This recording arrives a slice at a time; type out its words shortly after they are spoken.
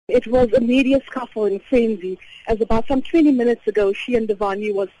It was a media scuffle and frenzy as about some 20 minutes ago, Shrien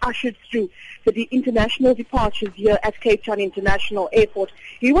Dewani was ushered through the international departures here at Cape Town International Airport.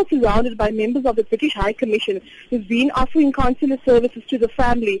 He was surrounded by members of the British High Commission who've been offering consular services to the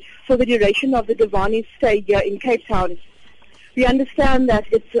family for the duration of the Dewani stay here in Cape Town. We understand that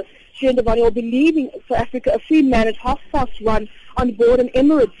Shrien Dewani will be leaving for Africa a free man at 1:30 on board an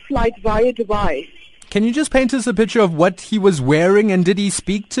Emirates flight via Dubai. Can you just paint us a picture of what he was wearing, and did he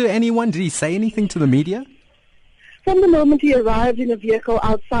speak to anyone? Did he say anything to the media? From the moment he arrived in a vehicle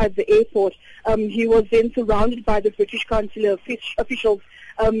outside the airport, he was then surrounded by the British consular officials.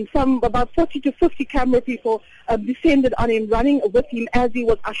 About 40 to 50 camera people descended on him, running with him as he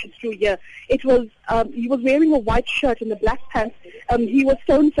was ushered through here. He was wearing a white shirt and a black pants. He was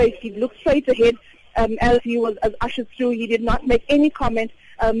stone-faced. He looked straight ahead as he was ushered through. He did not make any comment.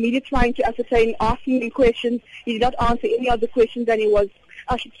 Media trying to ascertain, asking him questions. He did not answer any of the questions, and he was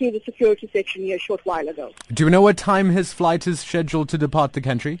ushered through the security section here a short while ago. Do you know what time his flight is scheduled to depart the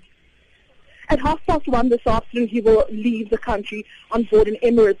country? At 1:30 this afternoon, he will leave the country on board an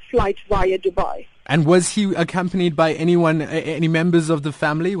Emirates flight via Dubai. And was he accompanied by anyone, any members of the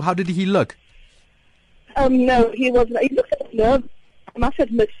family? How did he look? No, he wasn't. He looked a bit nervous, I must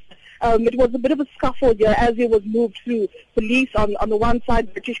admit. It was a bit of a scuffle here as he was moved through police on the one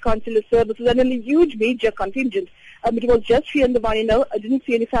side, British Consular Services, and then a huge media contingent. It was just Shrien Dewani. No, I didn't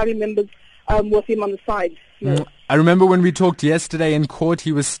see any family members with him on the side. No. I remember when we talked yesterday in court,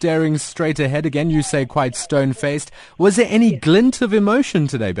 he was staring straight ahead. Again, you say quite stone-faced. Was there any glint of emotion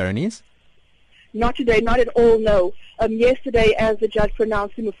today, Berenice? Not today, not at all, no. Yesterday, as the judge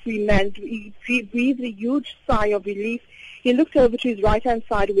pronounced him a free man, he breathed a huge sigh of relief. He looked over to his right-hand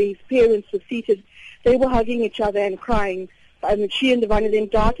side where his parents were seated. They were hugging each other and crying. Shrien Dewani then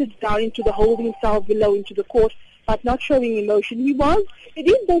darted down into the holding cell below into the court, but not showing emotion. He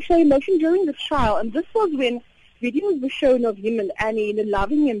did show emotion during the trial, and this was when videos were shown of him and Anni in a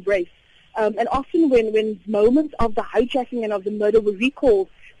loving embrace. And often when moments of the hijacking and of the murder were recalled,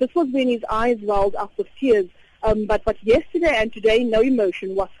 this was when his eyes welled up with tears. But yesterday and today, no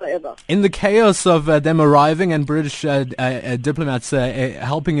emotion whatsoever. In the chaos of them arriving and British diplomats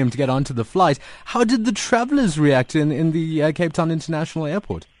helping him to get onto the flight, how did the travellers react in the Cape Town International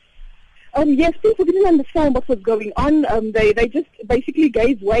Airport? Yes, people didn't understand what was going on. They just basically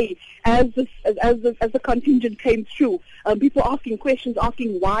gave way as the contingent came through. People asking questions,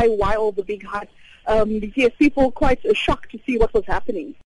 asking why all the big hype. Yes, people quite shocked to see what was happening.